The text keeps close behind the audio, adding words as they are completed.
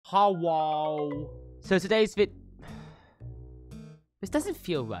Hello. So today's vid. This doesn't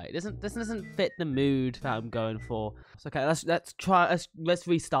feel right. This doesn't fit the mood that I'm going for. It's okay. Let's try. Let's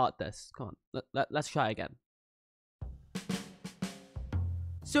restart this. Come on. Let's try again.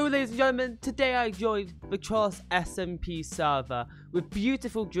 So, ladies and gentlemen, today I joined the trelos SMP server with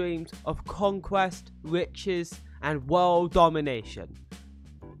beautiful dreams of conquest, riches, and world domination.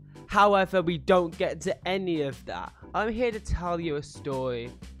 However, we don't get to any of that. I'm here to tell you a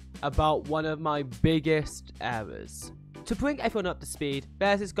story about one of my biggest errors. To bring everyone up to speed,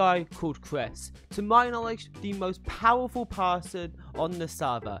 there's this guy called Chris. To my knowledge, the most powerful person on the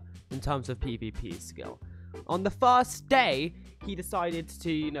server in terms of PvP skill. On the first day, he decided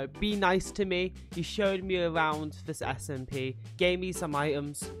to, be nice to me. He showed me around this SMP, gave me some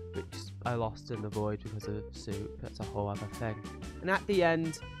items, which I lost in the void because of soup. That's a whole other thing. And at the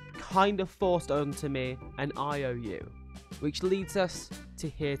end, kind of forced onto me an IOU, which leads us to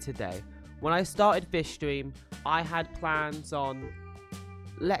here today. When I started this stream, I had plans on,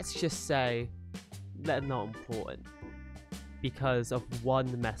 let's just say, they're not important because of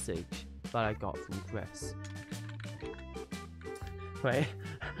one message that I got from Chris. Wait,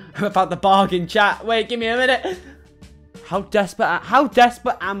 about the bargain chat. Wait, give me a minute. How desperate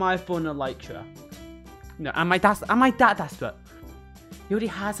am I for an elytra? No, am I that desperate? He already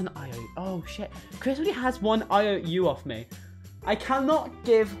has an IOU. Oh shit, Chris already has one IOU off me. I cannot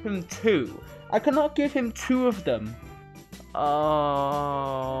give him two. I cannot give him two of them.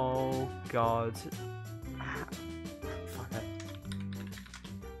 Oh god. Fuck it.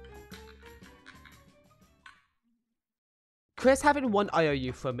 Chris having one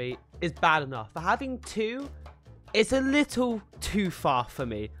IOU for me is bad enough. But having two is a little too far for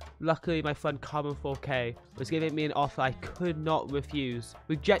me. Luckily, my friend Carmen4K was giving me an offer I could not refuse.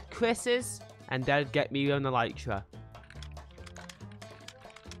 Reject Chris's and then get me on the elytra.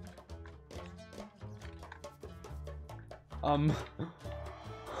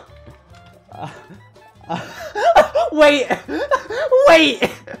 Wait!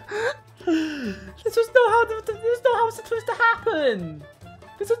 This was not how it was supposed to happen!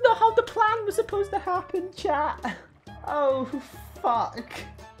 This is not how the plan was supposed to happen, chat! Oh, fuck.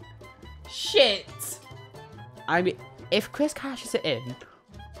 Shit! I mean, if Chris cashes it in,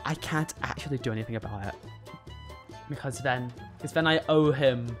 I can't actually do anything about it. Because then I owe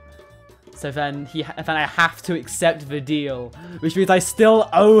him. So then I have to accept the deal, which means I still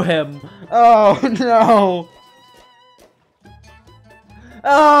owe him. Oh no!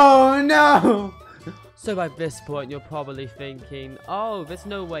 Oh no! So by this point, you're probably thinking, oh, there's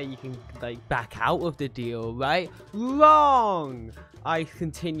no way you can back out of the deal, right? Wrong! I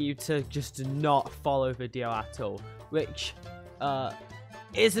continue to just not follow the deal at all, which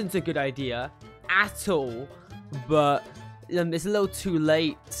isn't a good idea at all, but it's a little too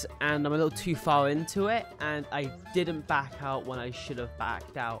late and I'm a little too far into it, and I didn't back out when I should have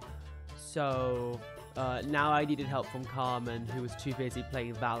backed out. So now I needed help from Carmen, who was too busy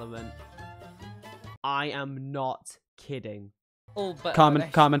playing Valorant. I am not kidding. Oh, but Carmen,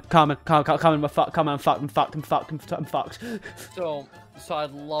 I'm fucked. So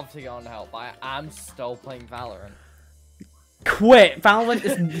I'd love to go and help, but I am still playing Valorant. Quit!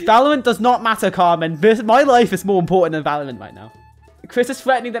 Valorant does not matter, Carmen. My life is more important than Valorant right now. Chris is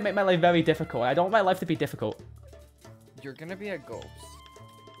threatening to make my life very difficult. I don't want my life to be difficult. You're gonna be a ghost.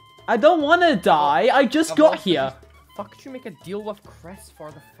 I don't want to die. I just got here. Fuck, did you make a deal with Chris for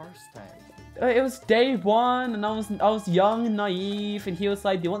the first time? It was day one, and I was young and naive, and he was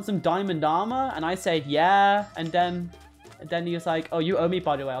like, "Do you want some diamond armor?" And I said, "Yeah." And then he was like, "Oh, you owe me,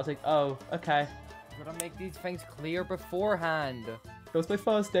 by the way." I was like, "Oh, okay." You gotta make these things clear beforehand. It was my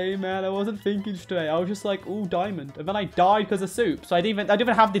first day, man. I wasn't thinking straight. I was just like, "Ooh, diamond," and then I died because of soup. So I didn't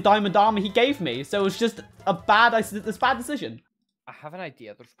even have the diamond armor he gave me. So it was just a bad decision. I have an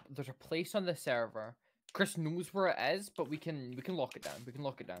idea. There's a place on the server. Chris knows where it is, but we can lock it down. We can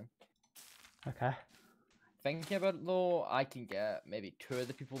lock it down. Okay. Thinking about it though, I can get maybe 2 of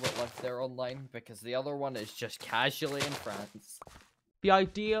the people that live there online, because the other one is just casually in France. The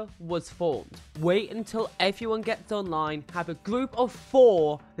idea was formed. Wait until everyone gets online, have a group of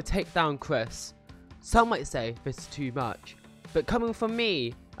 4 to take down Chris. Some might say this is too much, but coming from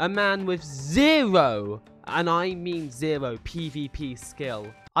me, a man with 0, and I mean 0 PvP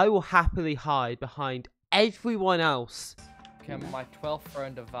skill, I will happily hide behind everyone else. Okay, my 12th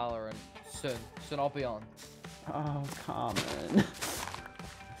round of Valorant. Soon I'll be on. Oh, Carmen.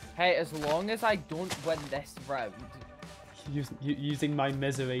 Hey, as long as I don't win this round. Using my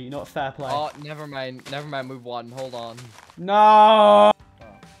misery, not fair play. Oh, never mind, we won, hold on. No!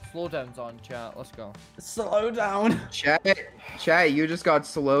 Oh, Slowdown's on, chat. Let's go. Slow down. Chat, you just got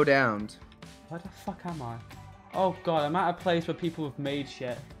slow downed. Where the fuck am I? Oh god, I'm at a place where people have made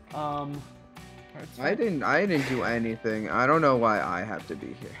shit. I didn't do anything. I don't know why I have to be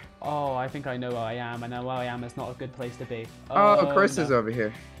here. Oh, I think I know where I am. I know where I am. It's not a good place to be. Oh, Chris no. is over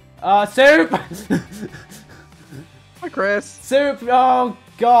here. Soup! Hi, Chris. Soup! Oh,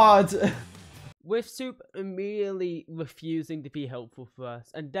 God! With Soup immediately refusing to be helpful for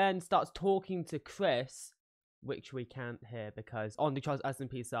us, and then starts talking to Chris, which we can't hear because on the Charles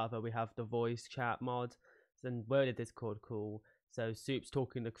SMP server we have the voice chat mod, and we're in the Discord call. So Soup's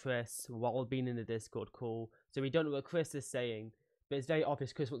talking to Chris while being in the Discord call, so we don't know what Chris is saying, but it's very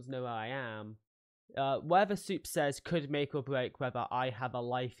obvious Chris wants to know where I am. Whatever Soup says could make or break whether I have a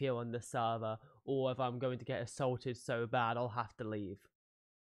life here on the server, or if I'm going to get assaulted so bad I'll have to leave.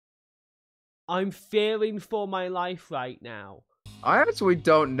 I'm fearing for my life right now. I actually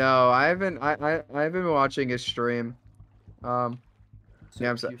don't know. I've been watching his stream. Yeah,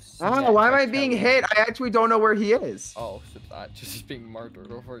 I'm sorry. Oh, why am I being hit? I actually don't know where he is. Oh, so that just being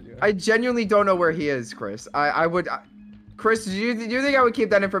murdered over you. I genuinely don't know where he is, Chris. Chris, do you think I would keep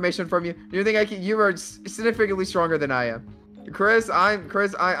that information from you? Do you think you are significantly stronger than I am? Chris, I'm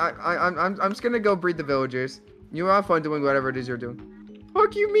just gonna go breed the villagers. You have fun doing whatever it is you're doing.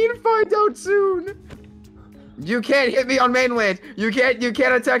 Fuck you mean find out soon? You can't hit me on mainland. You can't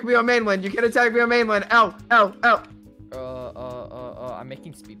attack me on mainland. You can't attack me on mainland. L. I'm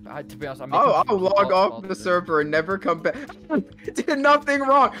making speed. To be honest, I'm making I'll log off the server and never come back. Did nothing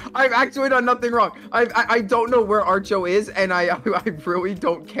wrong. I've actually done nothing wrong. I don't know where Archo is, and I really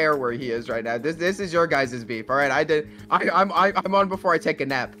don't care where he is right now. This is your guys' beef. All right, I'm on before I take a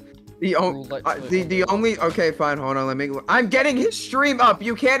nap. The only okay, fine, hold on, I'm getting his stream up.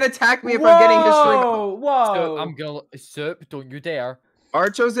 You can't attack me if I'm getting his stream up. Whoa! So I'm gonna Soup, don't you dare.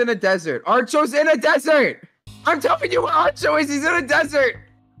 Archo's in a desert. Archo's in a desert! I'm telling you where Archo is, he's in a desert!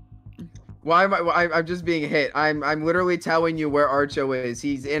 Why am I'm just being hit. I'm literally telling you where Archo is.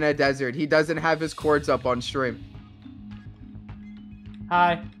 He's in a desert. He doesn't have his cords up on stream.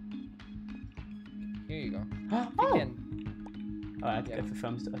 Hi. Here you go. Oh. Alright, I have to go for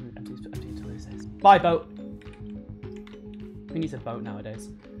films to empty to lose this. Bye, boat! Who needs a boat nowadays?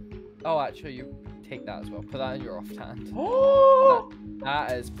 Oh, actually, you take that as well. Put that in your off hand. Oh!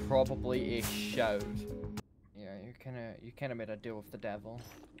 That is probably a shout. Yeah, you kind of made a deal with the devil.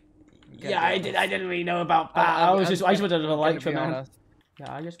 Yeah, I didn't really know about that. I just wanted an Elytra, man. Honest.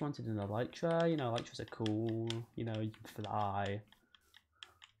 Yeah, I just wanted an Elytra. You know, Elytras are cool. You know, you can fly.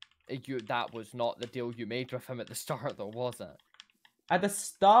 That was not the deal you made with him at the start, though, was it? At the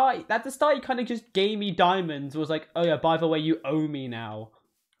start, he kind of just gave me diamonds. Was like, oh yeah, by the way, you owe me now.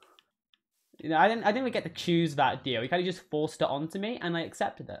 You know, I didn't really get to choose that deal. He kind of just forced it onto me, and I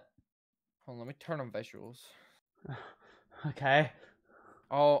accepted it. Hold on, let me turn on visuals. Okay.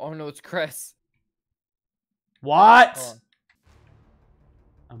 Oh no, it's Chris. What?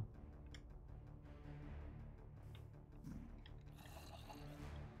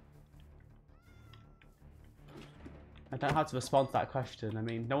 I don't know how to respond to that question. I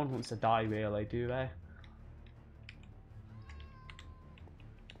mean, no one wants to die, really, do they?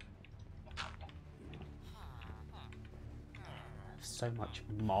 So much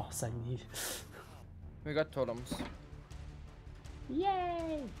moss I need. We got totems.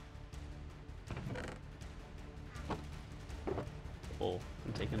 Yay! Oh,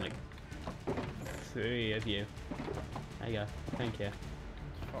 I'm taking like 3 of you. There you go. Thank you.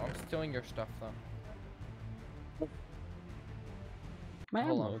 Oh, I'm stealing your stuff though. My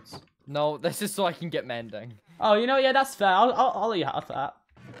emeralds. No, this is so I can get mending. Oh, you know, yeah, that's fair. I'll let you have that.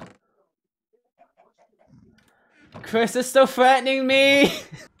 Chris is still threatening me.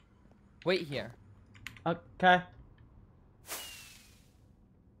 Wait here. Okay.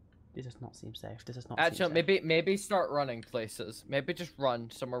 This does not seem safe. This does not seem safe. Maybe start running places. Maybe just run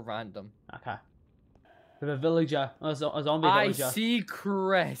somewhere random. Okay. With a villager. A zombie villager. I see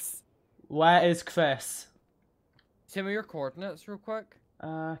Chris. Where is Chris? Send me your coordinates real quick.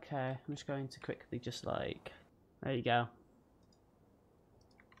 Okay. I'm just going to quickly just like... There you go.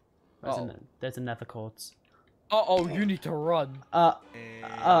 There's a nether quartz. Uh-oh, you need to run.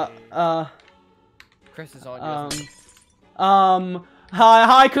 Chris is on you.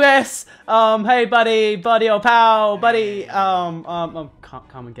 Hi, Chris. Hey, buddy, or pal, buddy. Come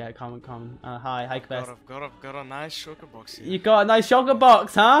and get it. Come. Hi, Chris. I've got a nice shulker box here. You got a nice shulker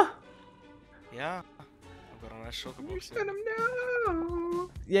box, huh? Yeah. I've got a nice shulker box here. Let him know.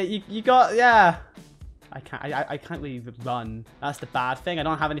 Yeah, you got, yeah. I can't really run. That's the bad thing. I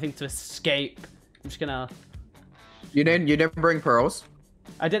don't have anything to escape. I'm just gonna... You didn't bring pearls?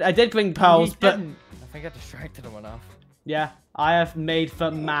 I did bring pearls, but I think I distracted him enough. yeah, I have made for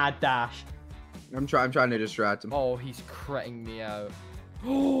mad dash. I'm trying to distract him. Oh, he's critting me out.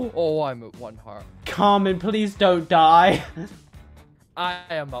 Oh, I'm at 1 heart. Carmen, please don't die. I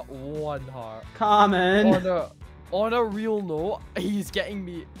am at 1 heart. Carmen. On a real note, he's getting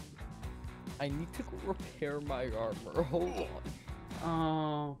me. I need to go repair my armor. Hold on.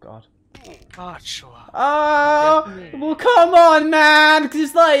 Oh god. Archo. Oh, well, come on, man.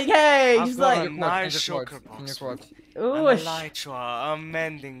 Just like, hey, I've just got like, a nice shulker box. ooh, And a Elytra, a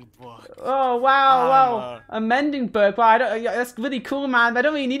mending book. oh wow, wow, Armor. a mending book. Wow, I don't. Yeah, that's really cool, man. But I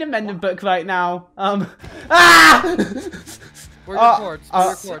don't really need a mending book right now. Ah! Where are your cords?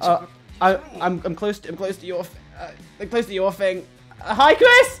 I'm close to your thing. Hi,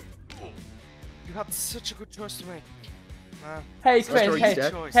 Chris. You had such a good choice to make. Hey, Sorry, Chris.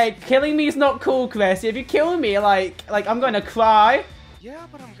 choice. Hey, killing me is not cool, Chris. If you kill me, like I'm gonna cry. Yeah,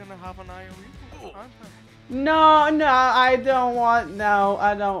 but I'm gonna have an eye on you. aren't I? No, I don't want. No,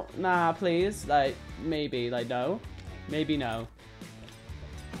 I don't. Nah, please. Like, maybe. Like, no. Maybe no.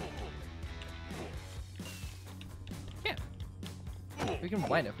 Yeah. We can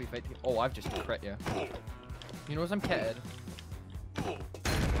win if we fight. Oh, I've just crit you. You know what? I'm kitted.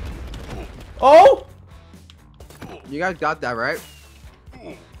 Oh! You guys got that, right?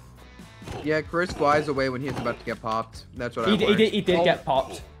 Yeah, Chris flies away when he's about to get popped. That's what I learned. He did get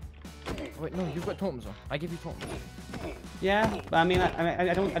popped. Wait, no, you've got totems on. I give you totems. Yeah, but I mean,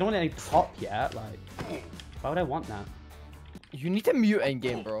 I don't want any pop yet. Like, why would I want that? You need to mute in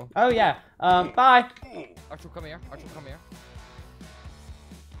game, bro. Oh yeah. Bye. Archo, come here. Archo, come here.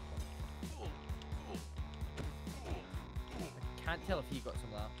 I can't tell if he got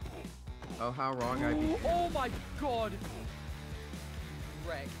some of that. Oh, how wrong I be. Oh my god!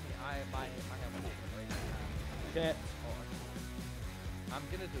 Wreck me. My helmet is right now. Shit. I'm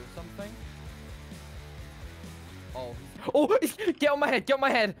gonna do something. Oh, get on my head! Get on my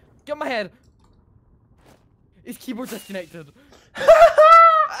head! Get on my head! His keyboard disconnected.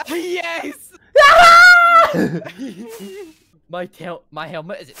 Yes! my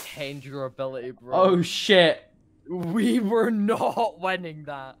helmet is at 10 durability, bro. Oh shit. We were not winning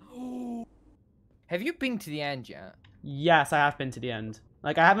that. Have you been to the end yet? Yes, I have been to the end.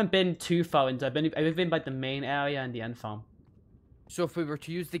 Like, I haven't been too far into. I've been like the main area and the end farm. So if we were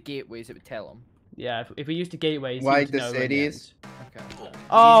to use the gateways, it would tell them. Yeah, if we use the gateways, Like you'd the know we're in cities? Okay.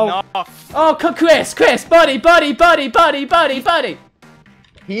 Oh, Enough. oh, Chris, buddy.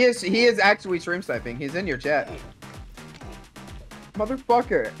 He is actually stream sniping. He's in your chat.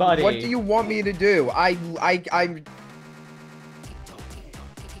 Motherfucker. Buddy. What do you want me to do? I'm...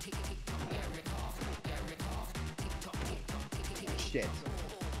 Shit.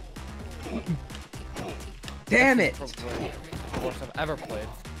 Damn it. Probably the worst I've ever played.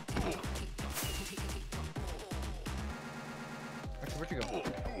 Where'd you go?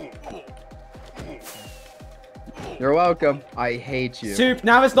 You're welcome. I hate you. Soup,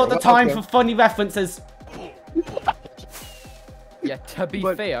 now is not the time for funny references. Yeah, to be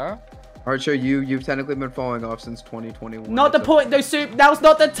But- fair. Archer, you've technically been falling off since 2021. Not the point, no, Soup. Now's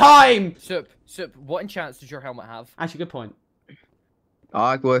not the time. Soup, what enchants does your helmet have? Actually, good point.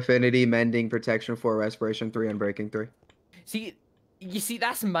 Aqua Affinity, Mending, Protection 4, Respiration 3, and Breaking 3. See, you see,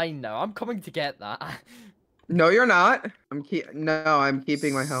 that's mine now. I'm coming to get that. No, you're not. I'm keeping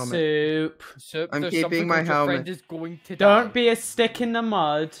my helmet. Soup. I'm there's keeping something my which your friend helmet. is going to die. Don't be a stick in the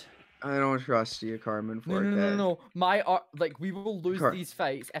mud. I don't trust you, Carmen. For No. Like, we will lose these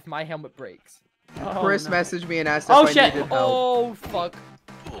fights if my helmet breaks. Oh, Chris no. messaged me and asked Oh, if I shit. needed help. Oh, fuck.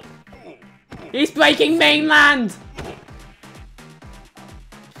 He's breaking mainland.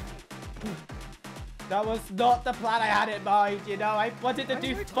 That was not the plan I had in mind, you know. I wanted to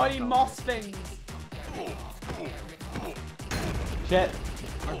do funny moss things. Shit.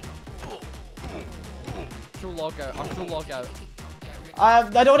 She'll log out. She'll log out. I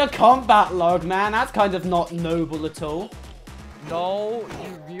don't want a combat log, man. That's kind of not noble at all. No,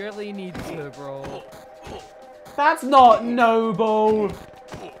 you really need to, bro. That's not noble.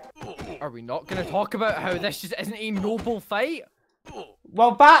 Are we not going to talk about how this just isn't a noble fight?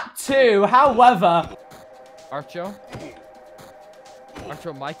 Well, that too. However, Archo,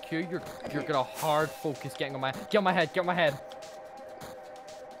 my Q, you're gonna hard focus getting on my head. Get on my head.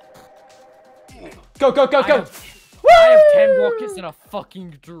 go. I have 10 rockets in a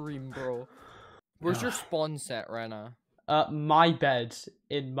fucking dream, bro. Where's your spawn set, Rena? My bed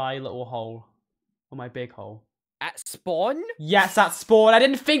in my little hole, or my big hole. At spawn? Yes, that's spawn. I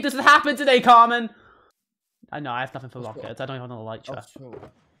didn't think this would happen today, Carmen. I know, I have nothing for rockets. I don't even have a light Oh, chest. so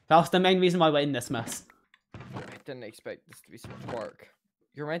That's the main reason why we're in this mess. I didn't expect this to be so much work.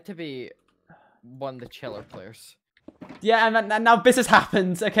 You're meant to be one of the chiller players. Yeah, and now this has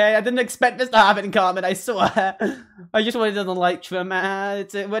happened, okay? I didn't expect this to happen, Carmen, I swear. I just wanted to Elytra, man.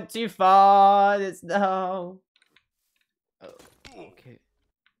 It went too far. It's no. Okay.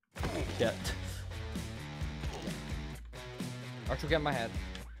 Shit. Archer, get in my head.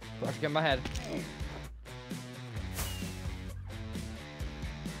 Archer, get in my head.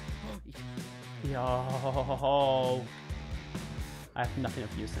 Yo. I have nothing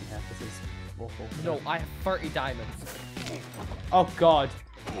of use in here. This is awful. No, I have 30 diamonds. Oh, God.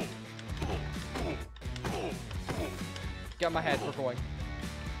 Get in my head, we're going.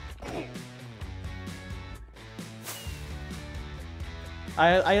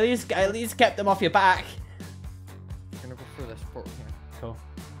 I at least kept them off your back. We're gonna go through this portal here. Cool.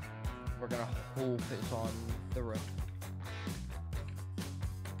 We're gonna hope it's on the roof.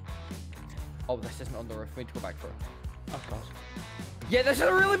 Oh, this isn't on the roof. We need to go back for it. Oh, God. Yeah, this is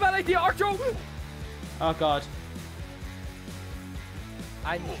a really bad idea, Archo! Oh, God.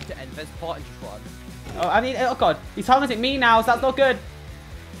 I need you to end this pot and just run. Oh, I mean, oh, God. He's targeting me now, so that's not good.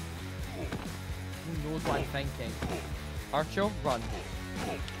 Who knows what I'm thinking? Archo, run.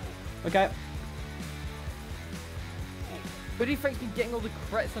 Okay. Who do you think's been getting all the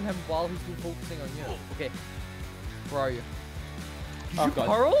crits on him while he's been focusing on you? Okay. Where are you? Oh, You God.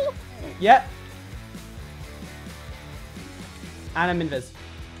 Pearl? Yep. And I'm invis.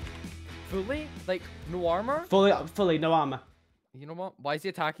 Fully? Like, no armor? Fully, no armor. You know what? Why is he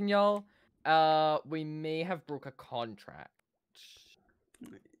attacking y'all? We may have broke a contract.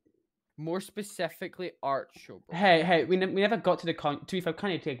 More specifically, Archo. Hey, we never got to the to be fair,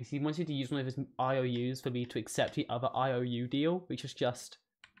 kind of because he wanted to use one of his IOUs for me to accept the other IOU deal, which was just...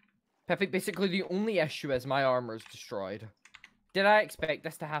 Perfect. Basically, the only issue is my armor is destroyed. Did I expect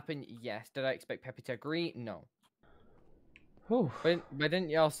this to happen? Yes. Did I expect Peppy to agree? No. Whew. But didn't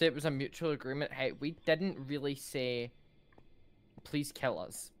y'all say it was a mutual agreement? Hey, we didn't really say, please kill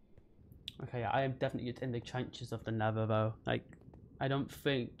us. Okay, I am definitely in the trenches of the Nether, though. Like, I don't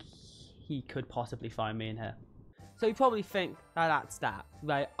think he could possibly find me in here. So you probably think that that's that,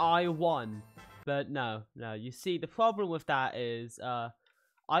 right? I won. But no. You see, the problem with that is, I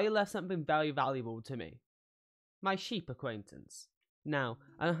left something very valuable to me. My sheep acquaintance. Now,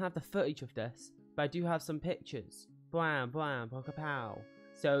 I don't have the footage of this, but I do have some pictures. Blam, blam, poka pow.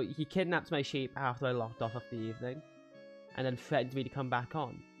 So he kidnapped my sheep after I logged off of the evening, and then threatened me to come back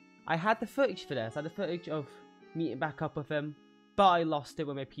on. I had the footage for this. I had the footage of meeting back up with him, but I lost it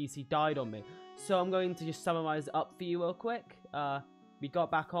when my PC died on me. So I'm going to just summarize it up for you real quick. We got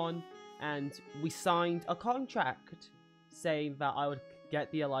back on, and we signed a contract saying that I would get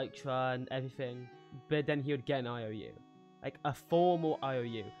the Elytra and everything, but then he would get an IOU. Like a formal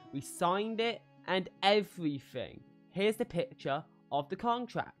IOU. We signed it and everything. Here's the picture of the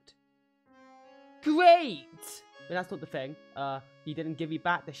contract. Great! But that's not the thing. He didn't give me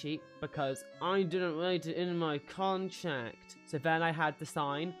back the sheep because I didn't write it in my contract. So then I had to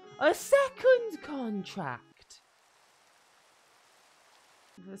sign a second contract.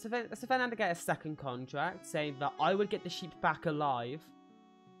 So then I had to get a second contract saying that I would get the sheep back alive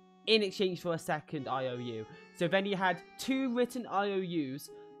in exchange for a second IOU. So then he had 2 written IOUs.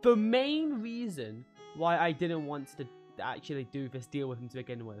 The main reason why I didn't want to actually do this deal with him to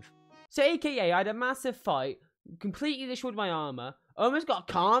begin with. So aka, I had a massive fight, completely destroyed my armor, almost got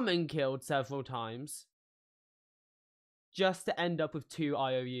Carmen killed several times, just to end up with 2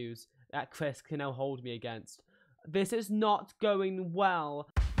 IOUs that Chris can now hold me against. This is not going well.